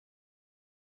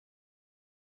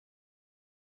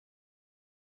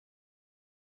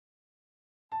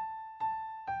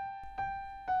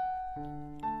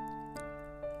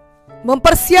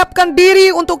mempersiapkan diri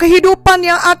untuk kehidupan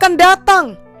yang akan datang.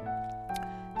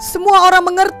 Semua orang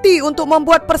mengerti untuk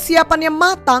membuat persiapan yang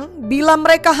matang bila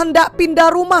mereka hendak pindah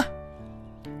rumah.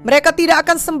 Mereka tidak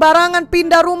akan sembarangan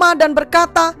pindah rumah dan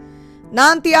berkata,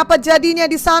 nanti apa jadinya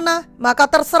di sana, maka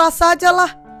terserah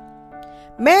sajalah.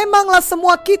 Memanglah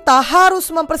semua kita harus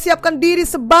mempersiapkan diri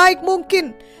sebaik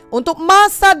mungkin untuk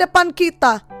masa depan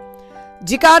kita.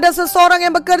 Jika ada seseorang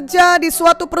yang bekerja di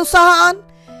suatu perusahaan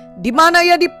di mana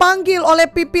ia dipanggil oleh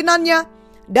pimpinannya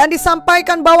dan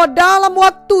disampaikan bahwa dalam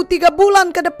waktu 3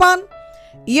 bulan ke depan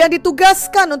ia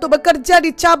ditugaskan untuk bekerja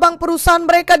di cabang perusahaan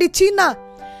mereka di Cina,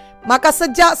 maka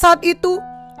sejak saat itu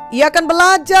ia akan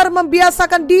belajar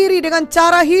membiasakan diri dengan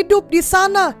cara hidup di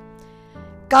sana.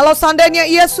 Kalau seandainya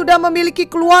ia sudah memiliki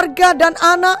keluarga dan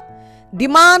anak di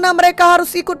mana mereka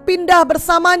harus ikut pindah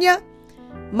bersamanya,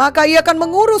 maka ia akan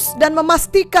mengurus dan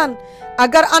memastikan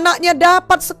agar anaknya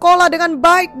dapat sekolah dengan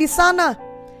baik di sana.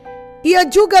 Ia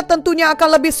juga tentunya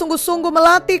akan lebih sungguh-sungguh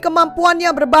melatih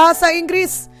kemampuannya berbahasa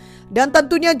Inggris dan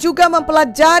tentunya juga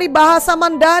mempelajari bahasa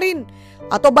Mandarin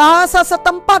atau bahasa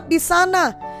setempat di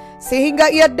sana,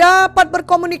 sehingga ia dapat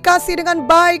berkomunikasi dengan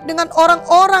baik dengan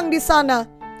orang-orang di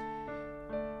sana.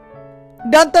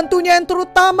 Dan tentunya yang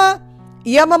terutama,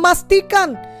 ia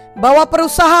memastikan bahwa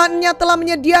perusahaannya telah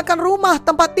menyediakan rumah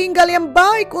tempat tinggal yang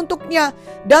baik untuknya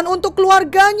dan untuk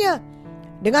keluarganya.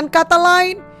 Dengan kata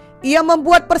lain, ia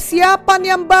membuat persiapan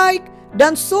yang baik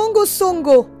dan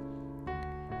sungguh-sungguh.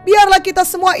 Biarlah kita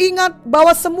semua ingat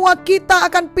bahwa semua kita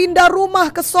akan pindah rumah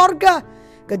ke sorga,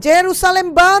 ke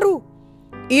Yerusalem baru.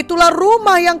 Itulah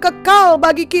rumah yang kekal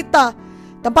bagi kita,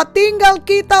 tempat tinggal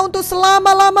kita untuk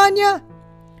selama-lamanya.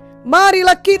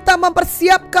 Marilah kita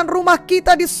mempersiapkan rumah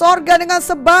kita di sorga dengan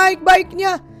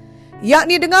sebaik-baiknya,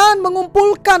 yakni dengan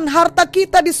mengumpulkan harta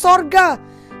kita di sorga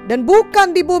dan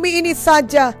bukan di bumi ini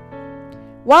saja.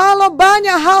 Walau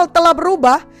banyak hal telah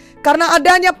berubah karena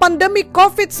adanya pandemi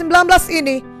COVID-19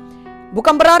 ini,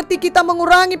 bukan berarti kita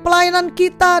mengurangi pelayanan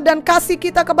kita dan kasih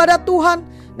kita kepada Tuhan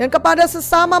dan kepada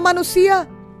sesama manusia.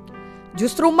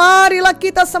 Justru marilah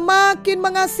kita semakin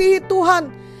mengasihi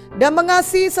Tuhan dan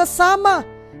mengasihi sesama.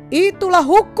 Itulah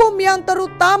hukum yang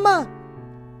terutama.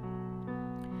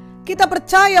 Kita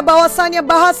percaya bahwasanya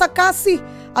bahasa kasih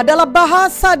adalah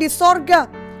bahasa di sorga.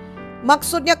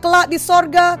 Maksudnya kelak di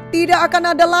sorga tidak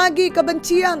akan ada lagi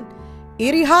kebencian,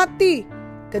 iri hati,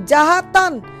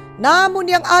 kejahatan, namun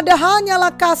yang ada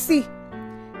hanyalah kasih.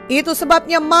 Itu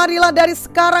sebabnya marilah dari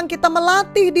sekarang kita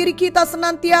melatih diri kita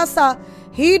senantiasa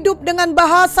hidup dengan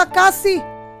bahasa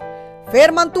kasih.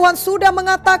 Firman Tuhan sudah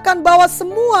mengatakan bahwa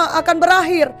semua akan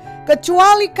berakhir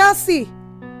kecuali kasih.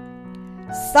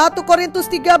 1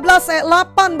 Korintus 13 ayat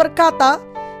 8 berkata,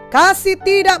 kasih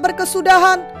tidak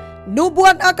berkesudahan,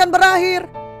 nubuat akan berakhir,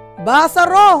 bahasa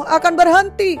roh akan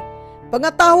berhenti,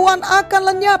 pengetahuan akan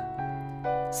lenyap.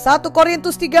 1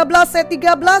 Korintus 13 ayat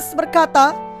 13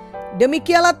 berkata,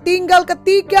 demikianlah tinggal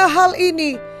ketiga hal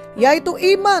ini, yaitu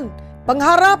iman,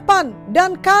 pengharapan,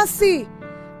 dan kasih.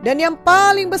 Dan yang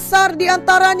paling besar di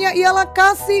antaranya ialah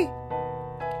kasih.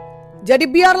 Jadi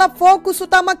biarlah fokus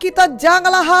utama kita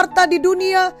janganlah harta di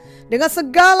dunia dengan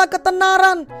segala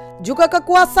ketenaran, juga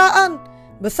kekuasaan,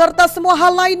 beserta semua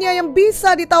hal lainnya yang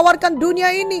bisa ditawarkan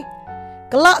dunia ini.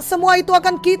 Kelak semua itu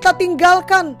akan kita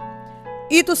tinggalkan.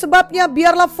 Itu sebabnya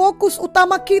biarlah fokus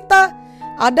utama kita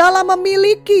adalah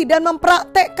memiliki dan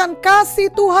mempraktekkan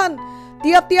kasih Tuhan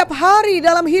tiap-tiap hari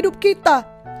dalam hidup kita.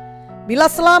 Bila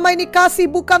selama ini kasih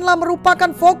bukanlah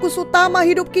merupakan fokus utama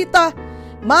hidup kita,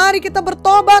 mari kita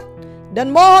bertobat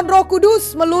dan mohon Roh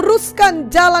Kudus meluruskan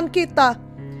jalan kita.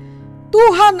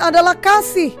 Tuhan adalah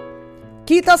kasih.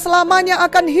 Kita selamanya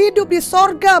akan hidup di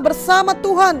sorga bersama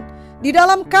Tuhan di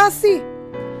dalam kasih.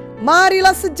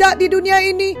 Marilah sejak di dunia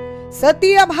ini,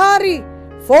 setiap hari,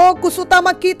 fokus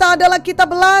utama kita adalah kita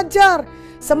belajar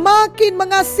semakin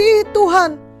mengasihi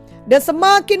Tuhan dan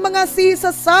semakin mengasihi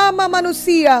sesama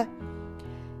manusia.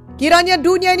 Kiranya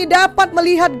dunia ini dapat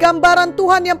melihat gambaran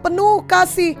Tuhan yang penuh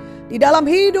kasih di dalam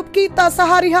hidup kita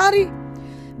sehari-hari.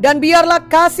 Dan biarlah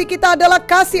kasih kita adalah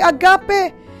kasih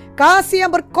agape, kasih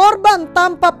yang berkorban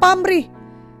tanpa pamrih,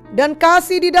 dan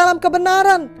kasih di dalam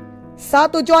kebenaran.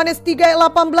 1 Yohanes 3 ayat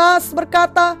 18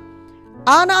 berkata,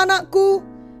 anak-anakku,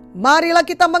 marilah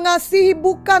kita mengasihi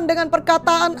bukan dengan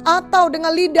perkataan atau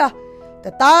dengan lidah,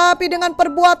 tetapi dengan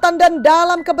perbuatan dan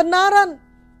dalam kebenaran.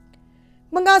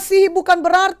 Mengasihi bukan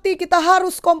berarti kita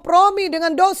harus kompromi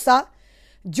dengan dosa.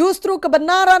 Justru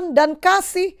kebenaran dan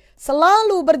kasih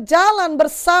selalu berjalan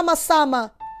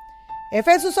bersama-sama.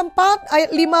 Efesus 4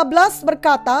 ayat 15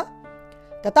 berkata,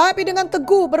 tetapi dengan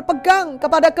teguh berpegang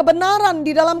kepada kebenaran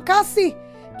di dalam kasih,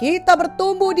 kita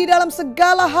bertumbuh di dalam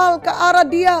segala hal ke arah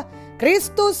Dia,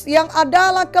 Kristus yang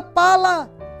adalah kepala.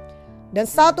 Dan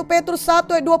 1 Petrus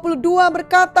 1 ayat 22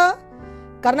 berkata,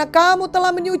 karena kamu telah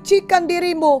menyucikan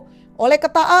dirimu oleh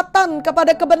ketaatan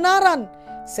kepada kebenaran,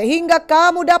 sehingga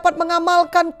kamu dapat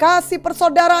mengamalkan kasih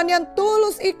persaudaraan yang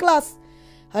tulus ikhlas.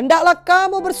 Hendaklah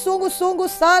kamu bersungguh-sungguh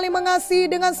saling mengasihi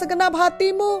dengan segenap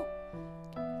hatimu.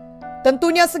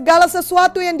 Tentunya segala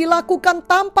sesuatu yang dilakukan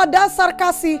tanpa dasar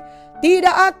kasih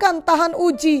tidak akan tahan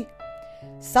uji.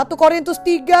 1 Korintus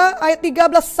 3 ayat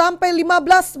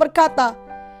 13-15 berkata,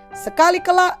 sekali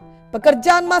kelak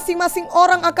pekerjaan masing-masing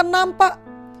orang akan nampak,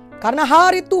 karena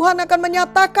hari Tuhan akan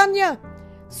menyatakannya,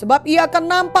 sebab ia akan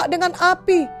nampak dengan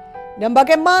api, dan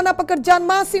bagaimana pekerjaan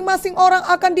masing-masing orang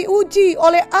akan diuji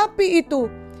oleh api itu.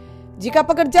 Jika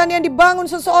pekerjaan yang dibangun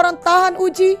seseorang tahan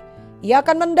uji, ia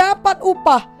akan mendapat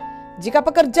upah. Jika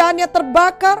pekerjaannya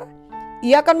terbakar,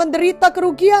 ia akan menderita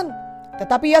kerugian,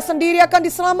 tetapi ia sendiri akan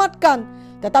diselamatkan,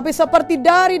 tetapi seperti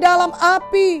dari dalam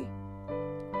api.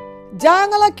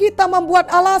 Janganlah kita membuat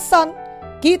alasan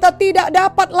kita tidak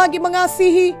dapat lagi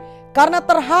mengasihi karena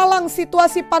terhalang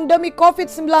situasi pandemi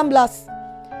COVID-19.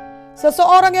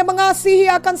 Seseorang yang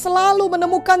mengasihi akan selalu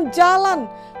menemukan jalan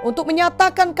untuk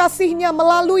menyatakan kasihnya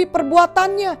melalui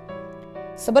perbuatannya.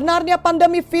 Sebenarnya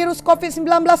pandemi virus COVID-19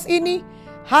 ini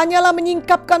hanyalah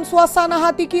menyingkapkan suasana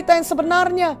hati kita yang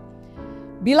sebenarnya.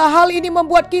 Bila hal ini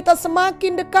membuat kita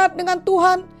semakin dekat dengan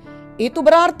Tuhan, itu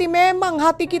berarti memang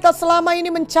hati kita selama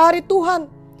ini mencari Tuhan.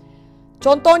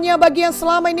 Contohnya bagi yang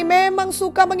selama ini memang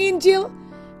suka menginjil,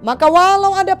 maka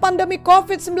walau ada pandemi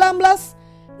COVID-19,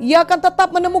 ia akan tetap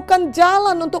menemukan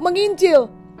jalan untuk menginjil.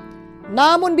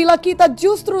 Namun bila kita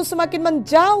justru semakin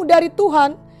menjauh dari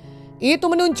Tuhan, itu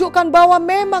menunjukkan bahwa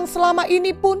memang selama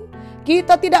ini pun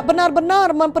kita tidak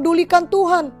benar-benar mempedulikan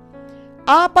Tuhan.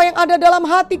 Apa yang ada dalam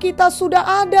hati kita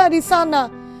sudah ada di sana,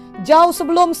 jauh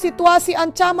sebelum situasi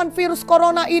ancaman virus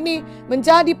corona ini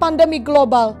menjadi pandemi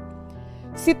global.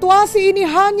 Situasi ini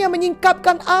hanya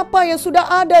menyingkapkan apa yang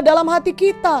sudah ada dalam hati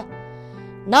kita.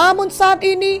 Namun saat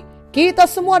ini kita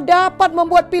semua dapat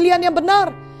membuat pilihan yang benar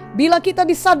bila kita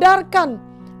disadarkan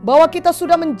bahwa kita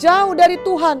sudah menjauh dari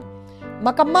Tuhan.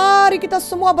 Maka mari kita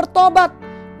semua bertobat.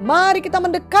 Mari kita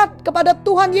mendekat kepada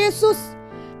Tuhan Yesus.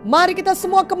 Mari kita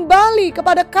semua kembali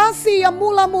kepada kasih yang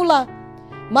mula-mula.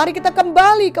 Mari kita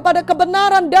kembali kepada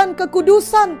kebenaran dan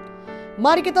kekudusan.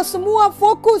 Mari kita semua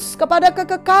fokus kepada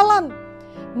kekekalan.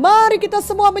 Mari kita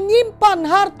semua menyimpan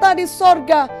harta di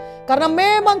sorga, karena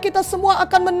memang kita semua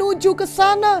akan menuju ke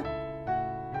sana.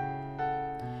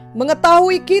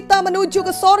 Mengetahui kita menuju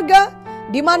ke sorga,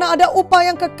 di mana ada upah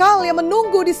yang kekal yang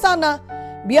menunggu di sana,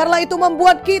 biarlah itu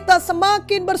membuat kita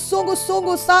semakin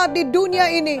bersungguh-sungguh saat di dunia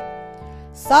ini.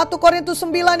 1 Korintus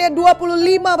 9 ayat 25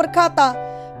 berkata,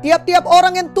 tiap-tiap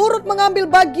orang yang turut mengambil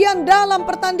bagian dalam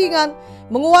pertandingan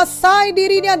menguasai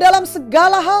dirinya dalam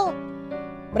segala hal.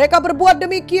 Mereka berbuat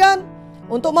demikian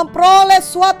untuk memperoleh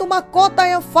suatu mahkota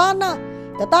yang fana,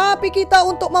 tetapi kita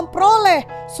untuk memperoleh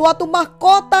suatu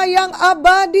mahkota yang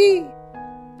abadi.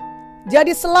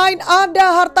 Jadi selain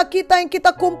ada harta kita yang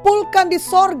kita kumpulkan di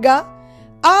sorga,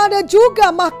 ada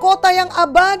juga mahkota yang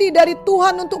abadi dari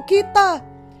Tuhan untuk kita.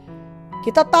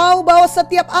 Kita tahu bahwa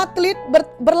setiap atlet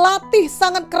berlatih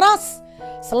sangat keras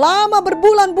selama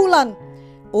berbulan-bulan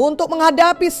untuk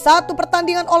menghadapi satu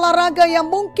pertandingan olahraga yang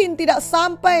mungkin tidak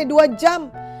sampai 2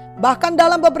 jam. Bahkan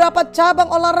dalam beberapa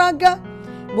cabang olahraga,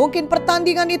 mungkin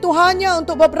pertandingan itu hanya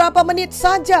untuk beberapa menit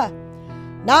saja.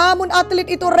 Namun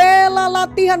atlet itu rela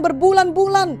latihan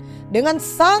berbulan-bulan dengan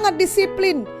sangat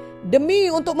disiplin demi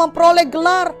untuk memperoleh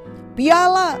gelar,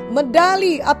 piala,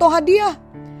 medali atau hadiah.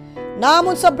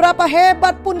 Namun seberapa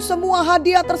hebat pun semua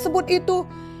hadiah tersebut itu,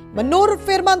 menurut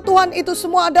firman Tuhan itu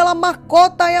semua adalah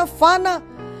mahkota yang fana.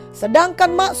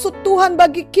 Sedangkan maksud Tuhan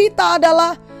bagi kita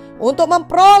adalah untuk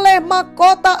memperoleh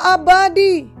mahkota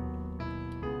abadi.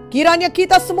 Kiranya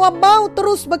kita semua mau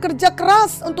terus bekerja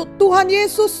keras untuk Tuhan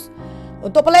Yesus,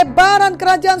 untuk pelebaran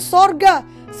kerajaan sorga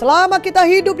selama kita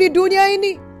hidup di dunia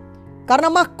ini.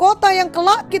 Karena mahkota yang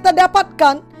kelak kita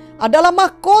dapatkan adalah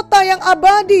mahkota yang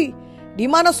abadi,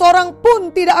 di mana seorang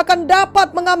pun tidak akan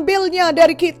dapat mengambilnya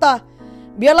dari kita.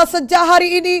 Biarlah sejak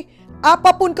hari ini,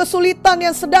 apapun kesulitan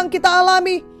yang sedang kita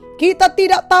alami, kita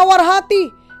tidak tawar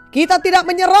hati, kita tidak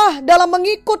menyerah dalam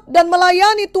mengikut dan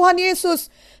melayani Tuhan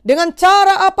Yesus dengan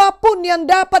cara apapun yang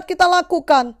dapat kita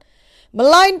lakukan.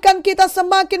 Melainkan kita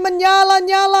semakin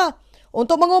menyala-nyala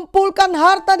untuk mengumpulkan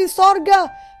harta di sorga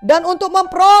dan untuk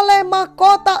memperoleh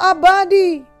mahkota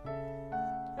abadi.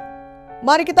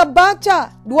 Mari kita baca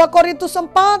 2 Korintus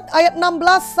 4 ayat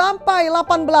 16 sampai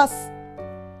 18.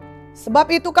 Sebab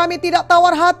itu kami tidak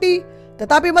tawar hati,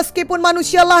 Tetapi meskipun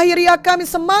manusia lahiriah kami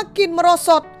semakin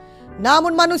merosot,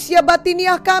 namun manusia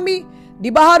batiniah kami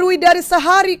dibaharui dari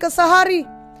sehari ke sehari.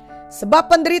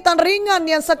 Sebab penderitaan ringan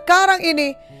yang sekarang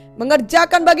ini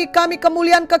mengerjakan bagi kami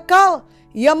kemuliaan kekal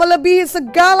yang melebihi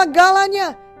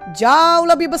segala-galanya, jauh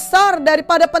lebih besar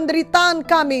daripada penderitaan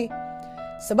kami.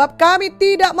 Sebab kami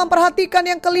tidak memperhatikan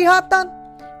yang kelihatan,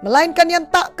 melainkan yang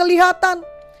tak kelihatan.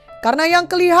 Karena yang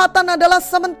kelihatan adalah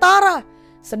sementara,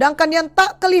 sedangkan yang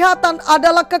tak kelihatan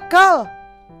adalah kekal.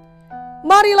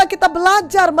 Marilah kita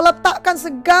belajar meletakkan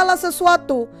segala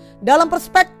sesuatu dalam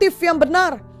perspektif yang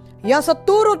benar, yang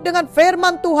seturut dengan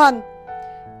firman Tuhan.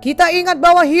 Kita ingat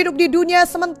bahwa hidup di dunia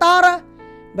sementara,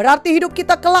 berarti hidup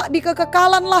kita kelak di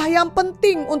kekekalanlah yang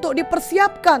penting untuk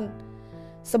dipersiapkan.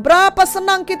 Seberapa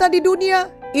senang kita di dunia,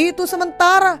 itu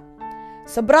sementara.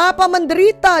 Seberapa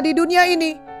menderita di dunia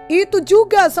ini, itu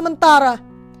juga sementara.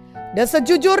 Dan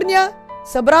sejujurnya,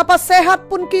 seberapa sehat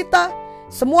pun kita,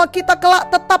 semua kita kelak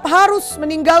tetap harus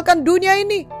meninggalkan dunia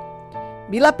ini.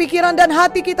 Bila pikiran dan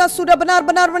hati kita sudah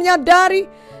benar-benar menyadari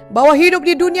bahwa hidup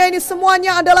di dunia ini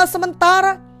semuanya adalah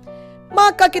sementara,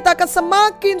 maka kita akan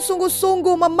semakin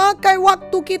sungguh-sungguh memakai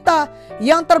waktu kita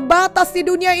yang terbatas di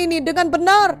dunia ini dengan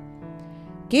benar.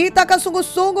 Kita akan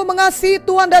sungguh-sungguh mengasihi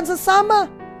Tuhan dan sesama.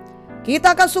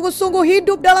 Kita akan sungguh-sungguh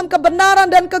hidup dalam kebenaran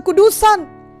dan kekudusan.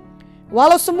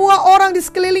 Walau semua orang di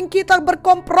sekeliling kita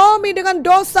berkompromi dengan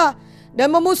dosa dan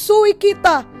memusuhi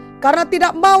kita karena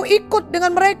tidak mau ikut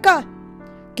dengan mereka,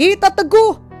 kita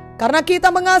teguh karena kita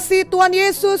mengasihi Tuhan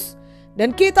Yesus,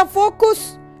 dan kita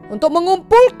fokus untuk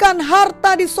mengumpulkan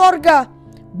harta di sorga,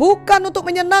 bukan untuk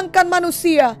menyenangkan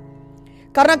manusia.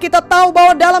 Karena kita tahu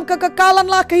bahwa dalam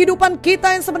kekekalanlah kehidupan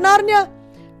kita yang sebenarnya,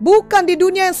 bukan di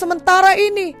dunia yang sementara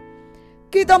ini.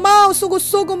 Kita mau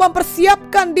sungguh-sungguh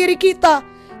mempersiapkan diri kita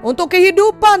untuk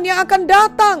kehidupan yang akan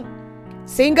datang,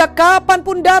 sehingga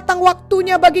kapanpun datang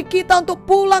waktunya bagi kita untuk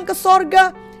pulang ke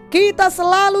sorga, kita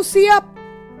selalu siap.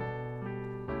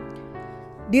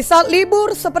 Di saat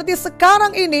libur seperti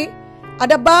sekarang ini,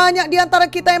 ada banyak di antara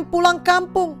kita yang pulang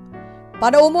kampung.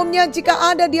 Pada umumnya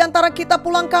jika ada di antara kita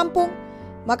pulang kampung,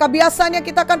 maka biasanya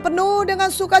kita akan penuh dengan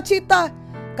sukacita,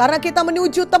 karena kita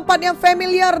menuju tempat yang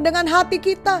familiar dengan hati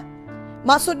kita.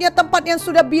 Maksudnya tempat yang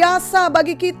sudah biasa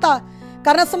bagi kita,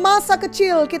 karena semasa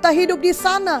kecil kita hidup di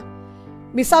sana.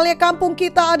 Misalnya kampung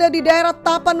kita ada di daerah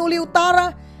Tapanuli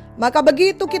Utara, maka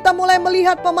begitu kita mulai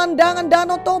melihat pemandangan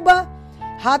Danau Toba,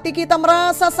 hati kita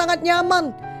merasa sangat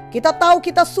nyaman. Kita tahu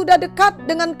kita sudah dekat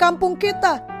dengan kampung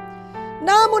kita.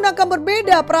 Namun akan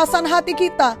berbeda perasaan hati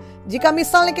kita jika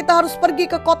misalnya kita harus pergi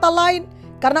ke kota lain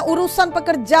karena urusan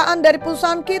pekerjaan dari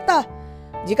perusahaan kita.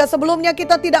 Jika sebelumnya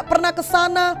kita tidak pernah ke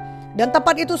sana dan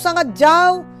tempat itu sangat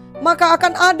jauh, maka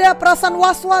akan ada perasaan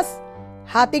was-was.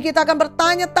 Hati kita akan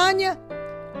bertanya-tanya,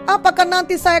 apakah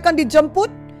nanti saya akan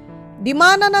dijemput? Di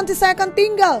mana nanti saya akan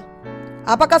tinggal?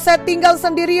 Apakah saya tinggal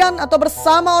sendirian atau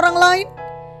bersama orang lain?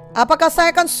 Apakah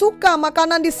saya akan suka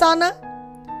makanan di sana?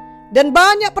 Dan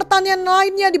banyak pertanyaan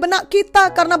lainnya di benak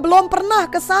kita karena belum pernah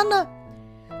ke sana.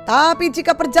 Tapi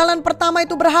jika perjalanan pertama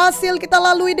itu berhasil kita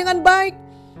lalui dengan baik,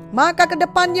 maka ke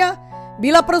depannya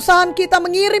bila perusahaan kita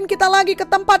mengirim kita lagi ke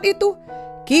tempat itu,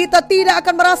 kita tidak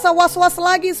akan merasa was-was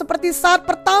lagi seperti saat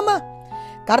pertama.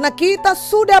 Karena kita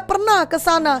sudah pernah ke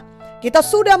sana, kita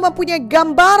sudah mempunyai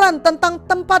gambaran tentang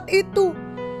tempat itu.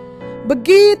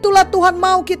 Begitulah Tuhan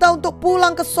mau kita untuk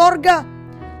pulang ke sorga.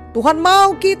 Tuhan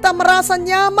mau kita merasa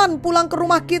nyaman pulang ke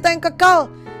rumah kita yang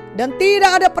kekal dan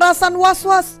tidak ada perasaan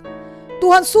was-was.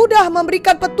 Tuhan sudah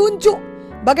memberikan petunjuk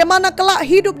bagaimana kelak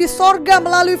hidup di sorga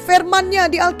melalui firman-Nya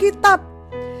di Alkitab.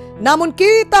 Namun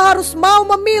kita harus mau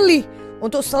memilih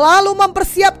untuk selalu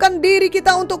mempersiapkan diri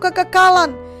kita untuk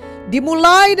kekekalan,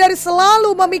 dimulai dari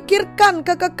selalu memikirkan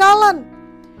kekekalan.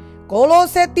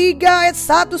 Kolose 3 ayat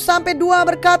 1-2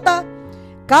 berkata,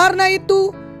 "Karena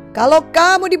itu, kalau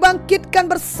kamu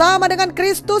dibangkitkan bersama dengan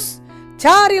Kristus,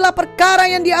 carilah perkara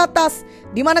yang di atas,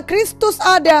 di mana Kristus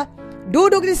ada,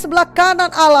 duduk di sebelah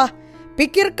kanan Allah.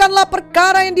 Pikirkanlah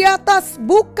perkara yang di atas,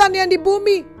 bukan yang di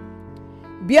bumi."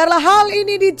 Biarlah hal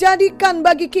ini dijadikan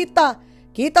bagi kita.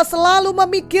 Kita selalu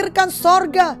memikirkan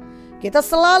sorga. Kita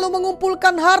selalu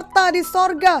mengumpulkan harta di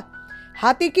sorga.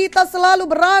 Hati kita selalu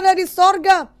berada di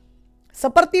sorga.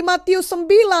 Seperti Matius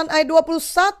 9 ayat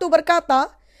 21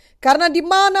 berkata, "Karena di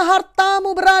mana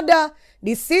hartamu berada,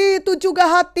 di situ juga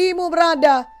hatimu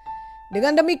berada."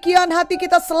 Dengan demikian hati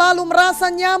kita selalu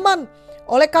merasa nyaman,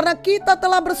 oleh karena kita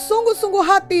telah bersungguh-sungguh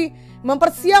hati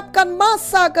mempersiapkan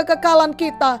masa kekekalan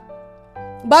kita.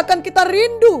 Bahkan kita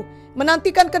rindu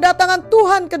menantikan kedatangan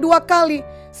Tuhan kedua kali,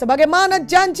 sebagaimana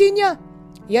janjinya,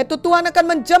 yaitu Tuhan akan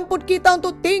menjemput kita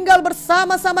untuk tinggal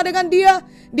bersama-sama dengan Dia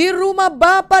di rumah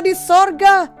Bapa di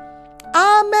sorga.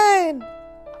 Amin.